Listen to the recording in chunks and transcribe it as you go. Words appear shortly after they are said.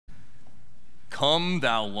Come,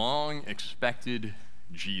 thou long expected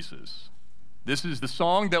Jesus. This is the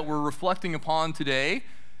song that we're reflecting upon today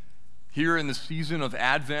here in the season of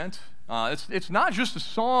Advent. It's not just a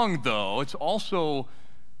song, though. It's also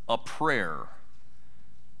a prayer.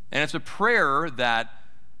 And it's a prayer that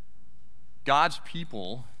God's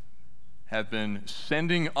people have been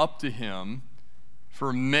sending up to him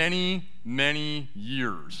for many, many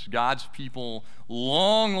years. God's people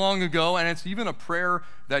long, long ago, and it's even a prayer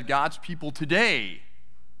that God's people today,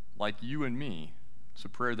 like you and me, it's a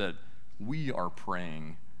prayer that we are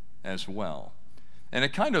praying as well. And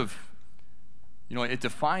it kind of, it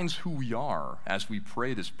defines who we are as we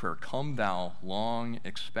pray this prayer, come thou long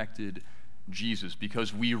expected Jesus,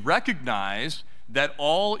 because we recognize that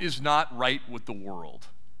all is not right with the world.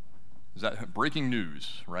 Is that breaking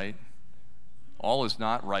news, right? All is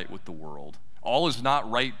not right with the world. All is not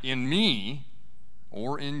right in me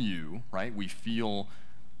or in you, right? We feel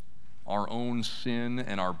our own sin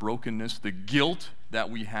and our brokenness, the guilt that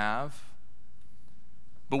we have.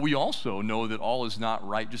 But we also know that all is not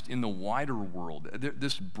right just in the wider world.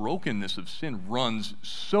 This brokenness of sin runs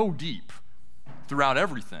so deep throughout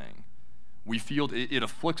everything. We feel it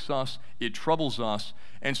afflicts us, it troubles us,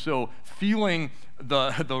 and so feeling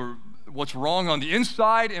the what's wrong on the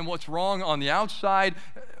inside and what's wrong on the outside,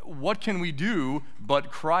 what can we do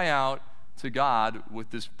but cry out to God with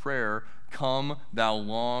this prayer, come thou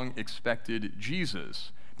long expected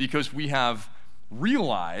Jesus, because we have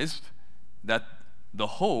realized that the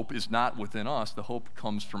hope is not within us, the hope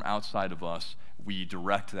comes from outside of us. We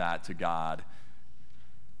direct that to God,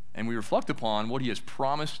 and we reflect upon what he has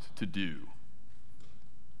promised to do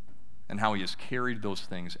and how he has carried those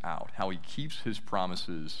things out, how he keeps his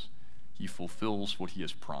promises, he fulfills what he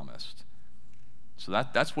has promised. So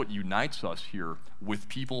that's what unites us here with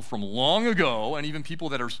people from long ago and even people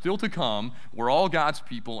that are still to come. We're all God's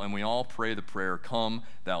people, and we all pray the prayer, come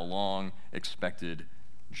thou long expected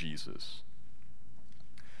Jesus.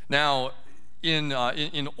 Now, in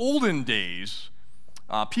olden days,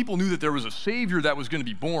 people knew that there was a Savior that was going to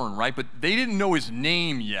be born, right? But they didn't know his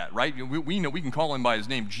name yet, right? We know we can call him by his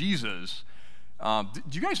name, Jesus. Do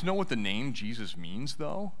you guys know what the name Jesus means,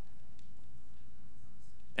 though?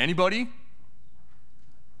 Anybody?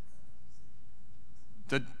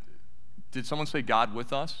 Did someone say God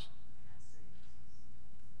with us?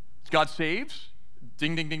 God saves?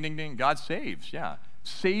 Ding, ding, ding, ding, ding. God saves, yeah.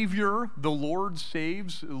 Savior, the Lord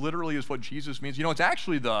saves, literally is what Jesus means. It's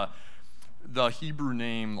actually the Hebrew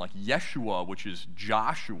name like Yeshua, which is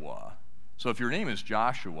Joshua. So if your name is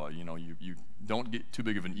Joshua, you don't get too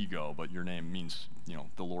big of an ego, but your name means,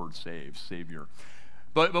 the Lord saves, Savior.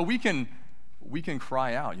 But we can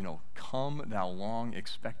cry out, come thou long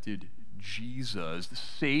expected Jesus, the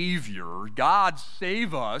Savior, God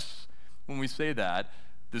save us, when we say that,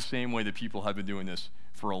 the same way that people have been doing this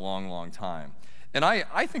for a long, long time. And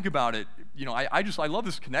I think about it, I love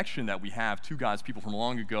this connection that we have to God's people from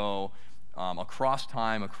long ago, across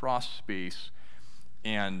time, across space,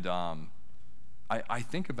 and I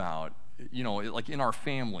think about, like in our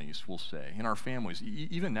families, we'll say, in our families,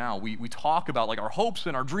 even now, we talk about like our hopes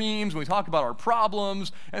and our dreams, and we talk about our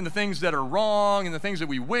problems and the things that are wrong and the things that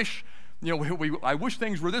we wish, I wish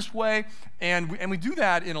things were this way, and we do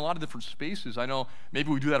that in a lot of different spaces. I know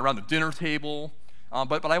maybe we do that around the dinner table,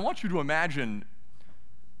 but I want you to imagine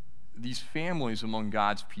these families among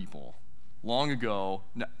God's people long ago,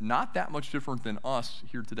 not that much different than us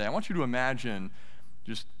here today. I want you to imagine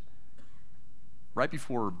just right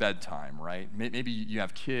before bedtime, right? Maybe you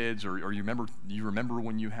have kids, or you remember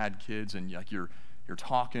when you had kids, and you're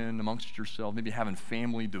talking amongst yourself, maybe having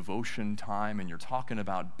family devotion time, and you're talking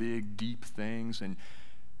about big, deep things, and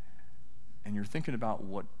you're thinking about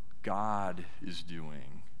what God is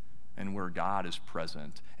doing and where God is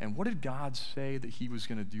present. And what did God say that he was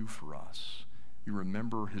going to do for us? You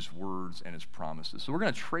remember his words and his promises. So we're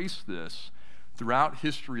going to trace this throughout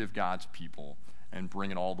history of God's people and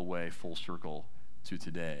bring it all the way full circle to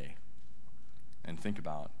today and think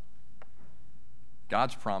about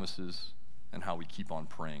God's promises and how we keep on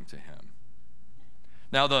praying to him.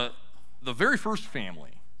 Now, the very first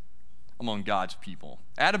family among God's people,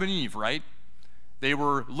 Adam and Eve, right? They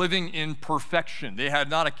were living in perfection. They had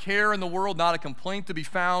not a care in the world, not a complaint to be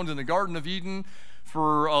found in the Garden of Eden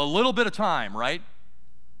for a little bit of time, right?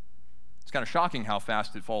 It's kind of shocking how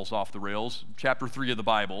fast it falls off the rails. Chapter 3 of the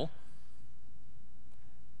Bible.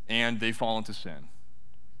 And they fall into sin.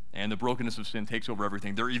 And the brokenness of sin takes over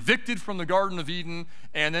everything. They're evicted from the Garden of Eden,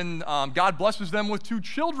 and then God blesses them with 2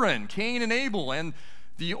 children, Cain and Abel. And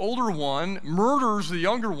the older one murders the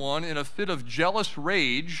younger one in a fit of jealous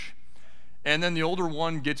rage, and then the older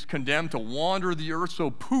one gets condemned to wander the earth.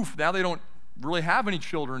 So poof, now they don't really have any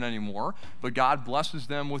children anymore, but God blesses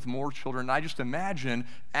them with more children. And I just imagine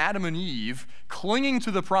Adam and Eve clinging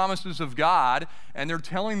to the promises of God, and they're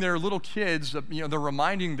telling their little kids, they're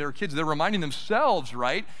reminding their kids, they're reminding themselves,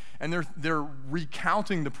 right? And they're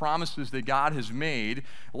recounting the promises that God has made,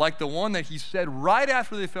 like the one that he said right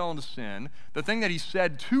after they fell into sin, the thing that he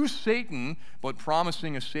said to Satan, but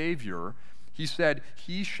promising a Savior. He said,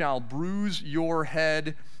 "He shall bruise your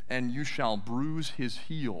head, and you shall bruise his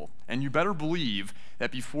heel." And you better believe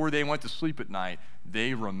that before they went to sleep at night,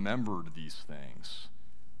 they remembered these things.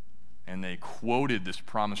 And they quoted this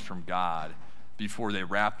promise from God before they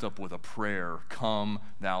wrapped up with a prayer, "Come,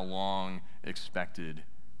 thou long expected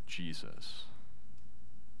Jesus."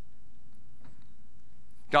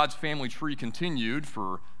 God's family tree continued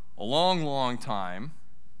for a long, long time.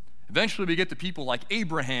 Eventually we get to people like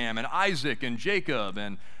Abraham and Isaac and Jacob,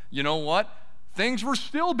 and you know what? Things were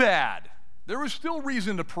still bad. There was still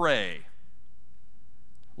reason to pray.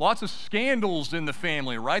 Lots of scandals in the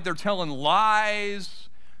family, right? They're telling lies,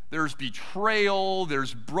 there's betrayal,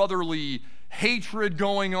 there's brotherly hatred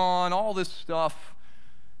going on, all this stuff.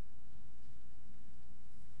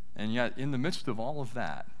 And yet, in the midst of all of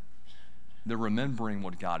that, they're remembering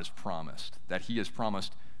what God has promised, that he has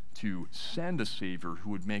promised to send a Savior who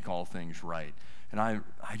would make all things right. And I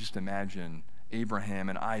just imagine Abraham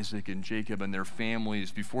and Isaac and Jacob and their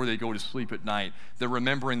families, before they go to sleep at night, they're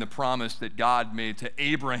remembering the promise that God made to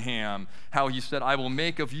Abraham, how he said, "I will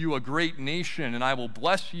make of you a great nation, and I will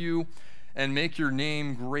bless you and make your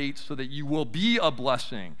name great so that you will be a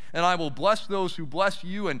blessing. And I will bless those who bless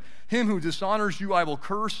you, and him who dishonors you I will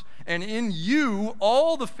curse. And in you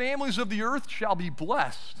all the families of the earth shall be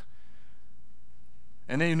blessed."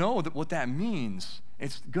 And they know that what that means,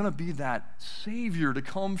 it's going to be that Savior to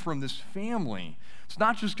come from this family. It's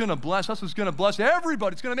not just going to bless us, it's going to bless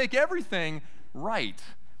everybody. It's going to make everything right.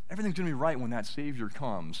 Everything's going to be right when that Savior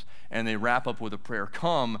comes. And they wrap up with a prayer,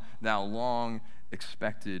 "Come, thou long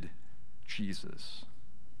expected Jesus."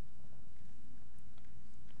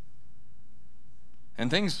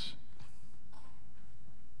 And things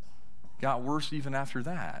got worse even after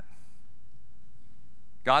that.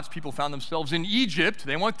 God's people found themselves in Egypt.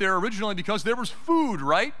 They went there originally because there was food,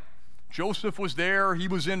 right? Joseph was there. He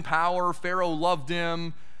was in power. Pharaoh loved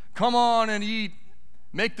him. Come on and eat.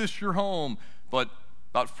 Make this your home. But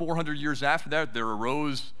about 400 years after that, there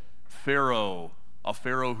arose Pharaoh, a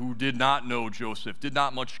Pharaoh who did not know Joseph, did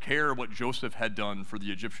not much care what Joseph had done for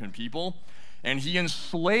the Egyptian people, and he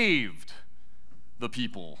enslaved the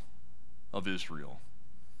people of Israel.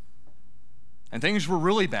 And things were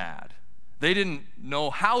really bad. They didn't know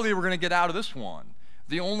how they were going to get out of this one.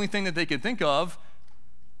 The only thing that they could think of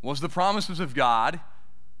was the promises of God,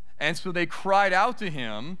 and so they cried out to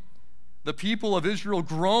him. The people of Israel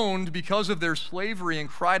groaned because of their slavery and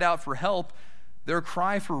cried out for help. Their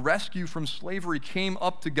cry for rescue from slavery came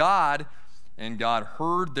up to God, and God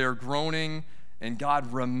heard their groaning, and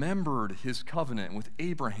God remembered his covenant with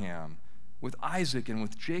Abraham, with Isaac, and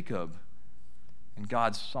with Jacob. And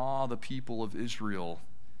God saw the people of Israel,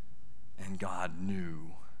 and God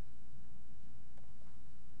knew.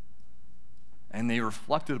 And they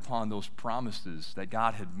reflected upon those promises that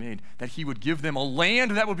God had made, that he would give them a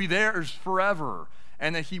land that would be theirs forever,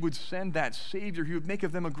 and that he would send that Savior. He would make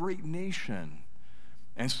of them a great nation.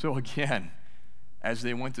 And so again, as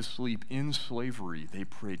they went to sleep in slavery, they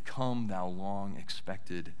prayed, "Come, thou long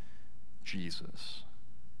expected Jesus."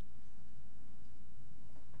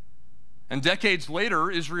 And decades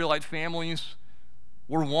later, Israelite families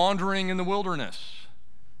were wandering in the wilderness.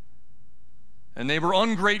 And they were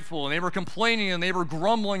ungrateful, and they were complaining, and they were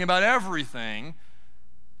grumbling about everything.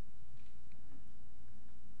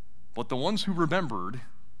 But the ones who remembered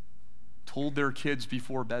told their kids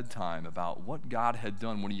before bedtime about what God had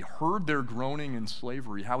done when he heard their groaning in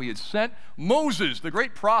slavery, how he had sent Moses, the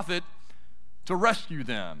great prophet, to rescue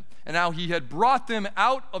them, and how he had brought them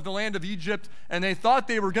out of the land of Egypt, and they thought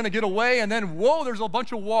they were going to get away, and then, whoa, there's a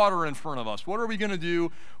bunch of water in front of us. What are we going to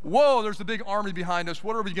do? Whoa, there's a big army behind us.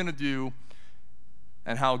 What are we going to do?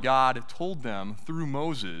 And how God told them through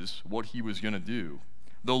Moses what he was going to do.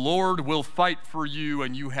 "The Lord will fight for you,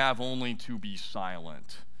 and you have only to be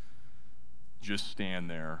silent. Just stand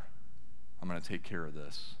there. I'm going to take care of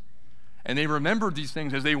this." And they remembered these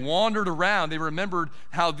things as they wandered around. They remembered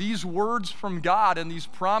how these words from God and these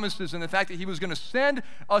promises and the fact that he was going to send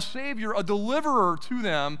a Savior, a deliverer to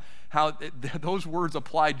them, how those words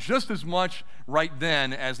applied just as much right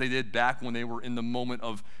then as they did back when they were in the moment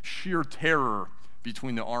of sheer terror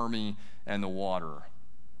between the army and the water.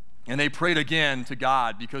 And they prayed again to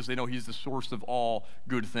God because they know he's the source of all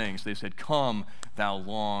good things. They said, "Come, thou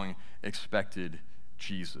long expected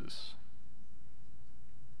Jesus."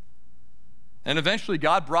 And eventually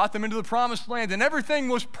God brought them into the promised land, and everything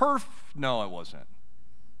was perfect. No, it wasn't.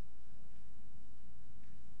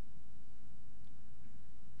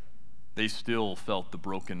 They still felt the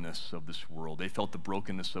brokenness of this world. They felt the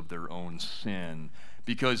brokenness of their own sin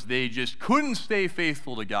because they just couldn't stay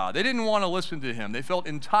faithful to God. They didn't want to listen to him. They felt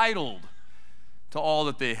entitled to all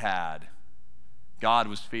that they had. God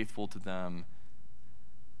was faithful to them,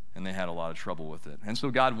 and they had a lot of trouble with it. And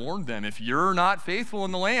so God warned them, if you're not faithful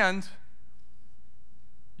in the land,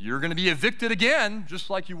 you're going to be evicted again, just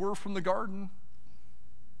like you were from the garden.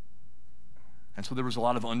 And so there was a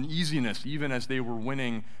lot of uneasiness, even as they were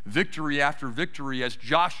winning victory after victory, as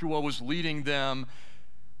Joshua was leading them.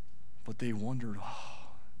 But they wondered,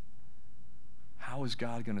 how is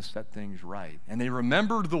God going to set things right? And they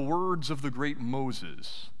remembered the words of the great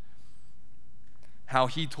Moses, how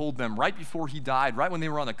he told them right before he died, right when they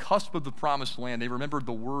were on the cusp of the promised land. They remembered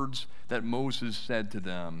the words that Moses said to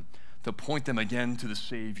them to point them again to the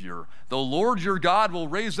Savior. The Lord your God will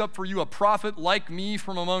raise up for you a prophet like me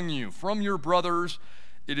from among you, from your brothers.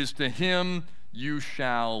 It is to him you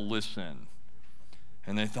shall listen.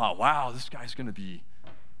 And they thought, wow, this guy's going to be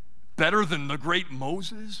better than the great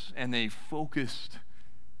Moses. And they focused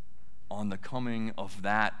on the coming of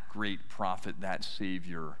that great prophet, that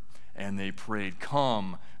Savior. And they prayed,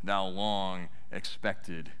 come, thou long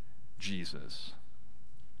expected Jesus.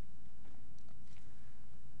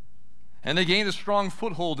 And they gained a strong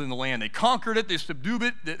foothold in the land. They conquered it. They subdued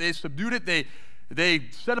it. They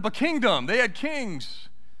set up a kingdom. They had kings.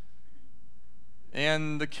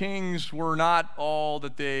 And the kings were not all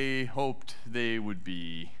that they hoped they would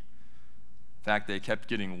be. In fact, they kept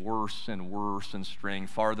getting worse and worse and straying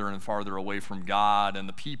farther and farther away from God. And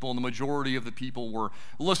the people, and the majority of the people, were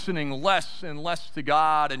listening less and less to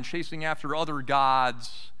God and chasing after other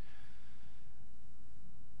gods.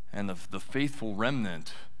 And the faithful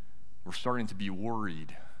remnant, we're starting to be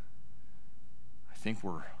worried.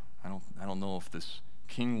 I don't know if this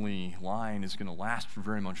kingly line is going to last for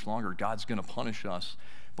very much longer. God's going to punish us.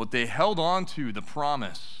 But they held on to the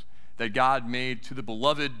promise that God made to the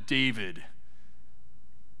beloved David,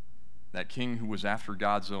 that king who was after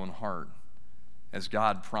God's own heart, as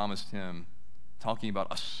God promised him, talking about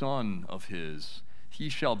a son of his. He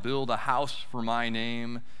shall build a house for my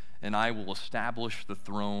name, and I will establish the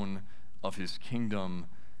throne of his kingdom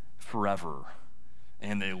forever.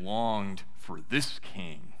 And they longed for this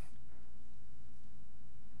king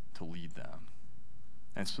to lead them.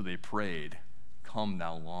 And so they prayed, come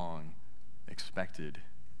thou long expected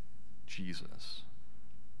Jesus.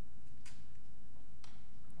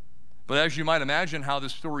 But as you might imagine how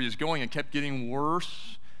this story is going, it kept getting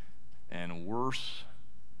worse and worse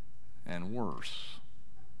and worse.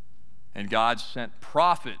 And God sent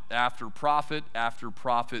prophet after prophet after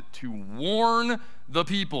prophet to warn the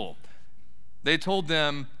people. They told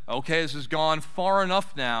them, okay, this has gone far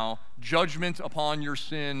enough now. Judgment upon your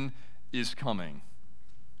sin is coming.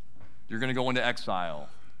 You're going to go into exile.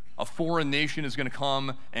 A foreign nation is going to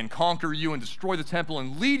come and conquer you and destroy the temple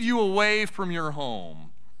and lead you away from your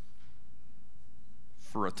home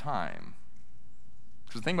for a time.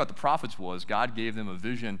 Because the thing about the prophets was God gave them a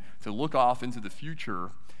vision to look off into the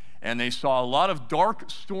future, and they saw a lot of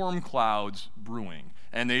dark storm clouds brewing.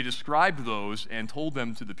 And they described those and told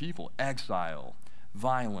them to the people, exile,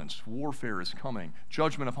 violence, warfare is coming,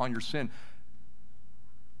 judgment upon your sin.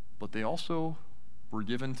 But they also were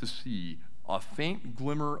given to see a faint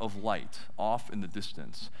glimmer of light off in the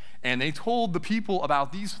distance. And they told the people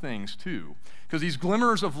about these things too, because these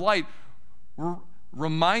glimmers of light were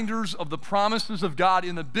reminders of the promises of God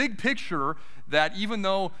in the big picture, that even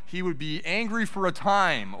though he would be angry for a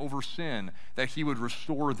time over sin, that he would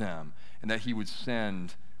restore them and that he would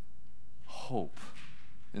send hope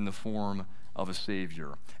in the form of a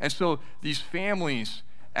Savior. And so these families,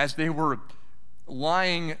 as they were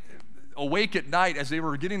lying awake at night, as they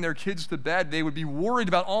were getting their kids to bed, they would be worried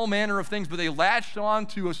about all manner of things, but they latched on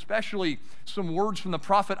to especially some words from the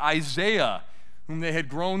prophet Isaiah, whom they had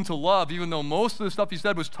grown to love. Even though most of the stuff he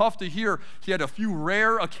said was tough to hear, he had a few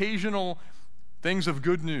rare occasional things of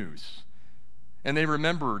good news. And they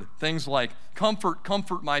remembered things like, comfort,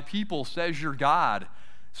 comfort my people, says your God.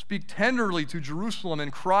 Speak tenderly to Jerusalem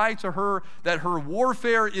and cry to her that her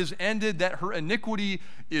warfare is ended, that her iniquity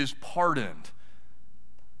is pardoned.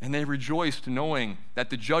 And they rejoiced knowing that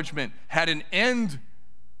the judgment had an end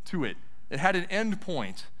to it. It had an end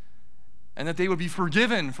point. And that they would be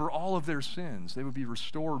forgiven for all of their sins. They would be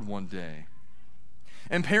restored one day.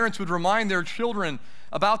 And parents would remind their children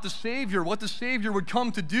about the Savior, what the Savior would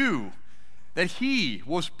come to do, that he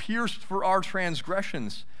was pierced for our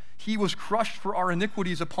transgressions. He was crushed for our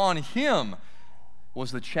iniquities. Upon him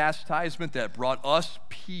was the chastisement that brought us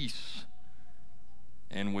peace,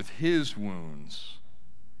 and with his wounds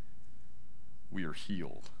we are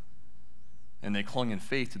healed. And they clung in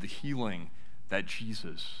faith to the healing that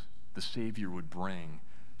Jesus, the Savior, would bring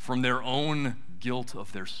from their own guilt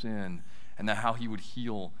of their sin, and that how he would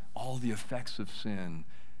heal all the effects of sin.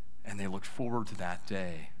 And they looked forward to that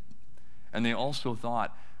day. And they also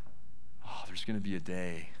thought, oh, there's going to be a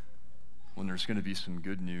day when there's going to be some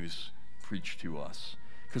good news preached to us.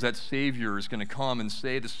 Because that Savior is going to come and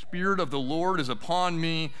say, the Spirit of the Lord is upon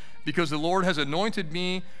me, because the Lord has anointed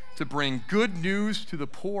me to bring good news to the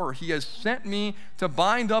poor. He has sent me to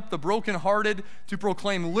bind up the brokenhearted, to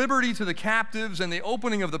proclaim liberty to the captives, and the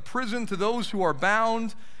opening of the prison to those who are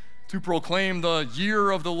bound, to proclaim the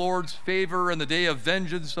year of the Lord's favor and the day of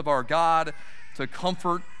vengeance of our God, to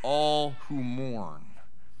comfort all who mourn.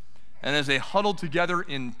 And as they huddled together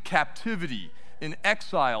in captivity, in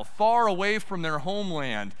exile, far away from their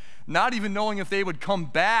homeland, not even knowing if they would come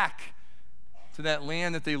back to that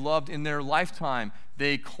land that they loved in their lifetime,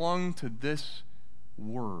 they clung to this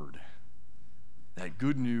word, that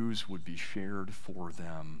good news would be shared for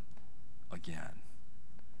them again.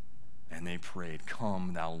 And they prayed,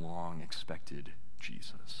 "Come, thou long expected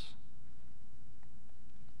Jesus."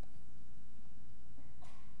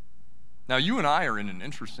 Now, you and I are in an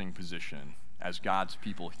interesting position as God's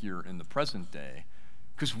people here in the present day,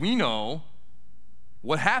 because we know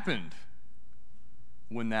what happened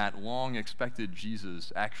when that long-expected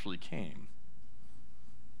Jesus actually came.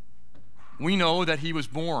 We know that he was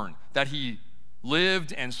born, that he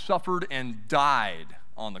lived and suffered and died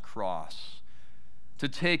on the cross to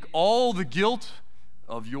take all the guilt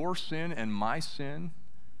of your sin and my sin,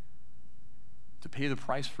 to pay the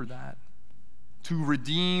price for that, to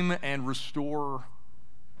redeem and restore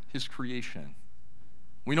his creation.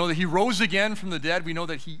 We know that he rose again from the dead. We know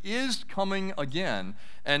that he is coming again.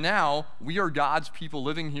 And now we are God's people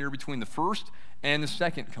living here between the first and the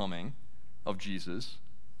second coming of Jesus.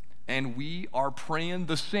 And we are praying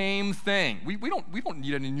the same thing. We don't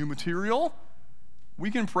need any new material.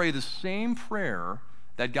 We can pray the same prayer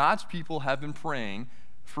that God's people have been praying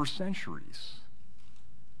for centuries.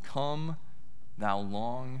 Come, thou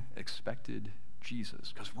long expected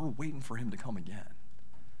Jesus, because we're waiting for him to come again.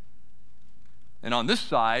 And on this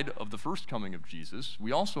side of the first coming of Jesus,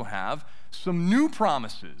 we also have some new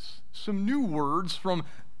promises, some new words from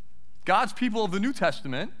God's people of the New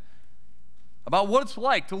Testament about what it's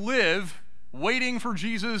like to live waiting for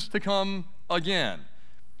Jesus to come again.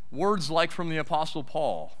 Words like from the Apostle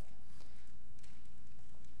Paul.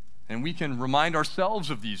 And we can remind ourselves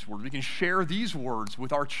of these words. We can share these words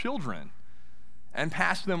with our children and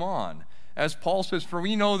pass them on. As Paul says, "For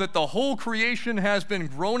we know that the whole creation has been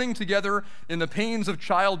groaning together in the pains of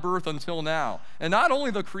childbirth until now." And not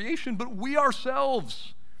only the creation, but we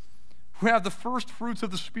ourselves, who have the first fruits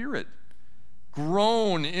of the Spirit,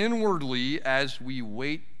 groan inwardly as we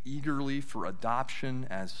wait eagerly for adoption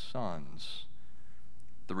as sons,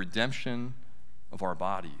 the redemption of our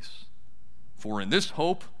bodies. For in this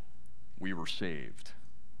hope we were saved.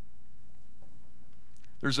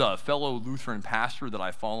 There's a fellow Lutheran pastor that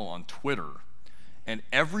I follow on Twitter, and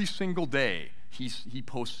every single day he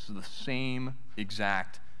posts the same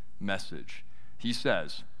exact message. He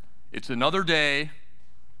says, "It's another day.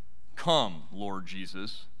 Come, Lord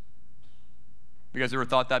Jesus." You guys ever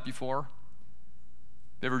thought that before?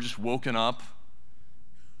 You ever just woken up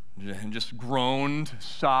and just groaned,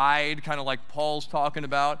 sighed, kind of like Paul's talking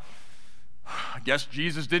about? I guess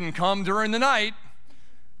Jesus didn't come during the night.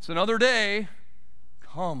 It's another day.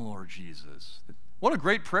 Come, Lord Jesus. What a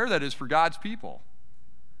great prayer that is for God's people.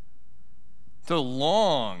 To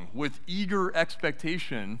long with eager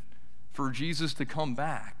expectation for Jesus to come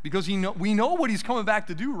back. Because we know what he's coming back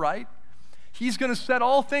to do, right? He's going to set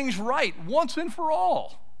all things right once and for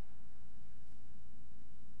all.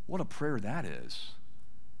 What a prayer that is.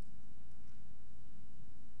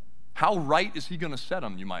 How right is he going to set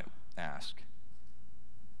them, you might ask?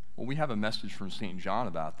 Well, we have a message from St. John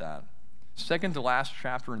about that. Second to last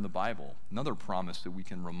chapter in the Bible, another promise that we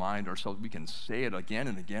can remind ourselves, we can say it again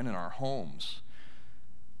and again in our homes.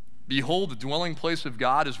 "Behold, the dwelling place of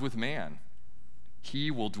God is with man.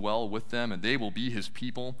 He will dwell with them, and they will be his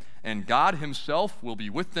people, and God himself will be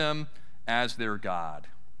with them as their God.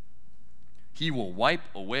 He will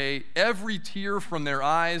wipe away every tear from their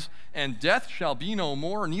eyes, and death shall be no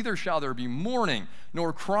more, neither shall there be mourning,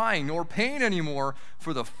 nor crying, nor pain anymore,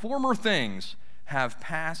 for the former things have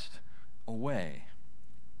passed away."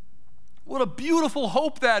 What a beautiful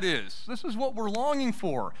hope that is. This is what we're longing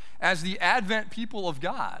for as the Advent people of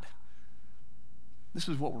God. This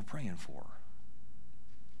is what we're praying for.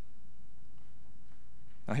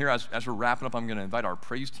 Now here, as we're wrapping up, I'm going to invite our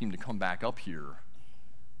praise team to come back up here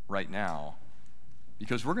right now,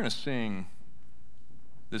 because we're going to sing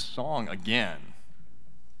this song again,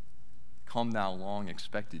 Come Thou Long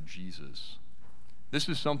Expected Jesus. This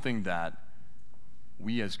is something that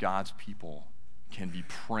we as God's people can be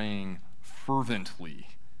praying fervently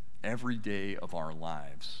every day of our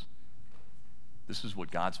lives. This is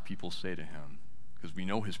what God's people say to him, because we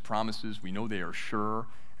know his promises, we know they are sure,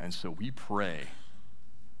 and so we pray,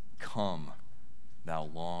 Come, thou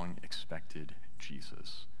long expected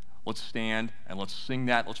Jesus. Let's stand and let's sing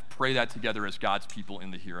that. Let's pray that together as God's people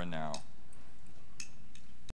in the here and now.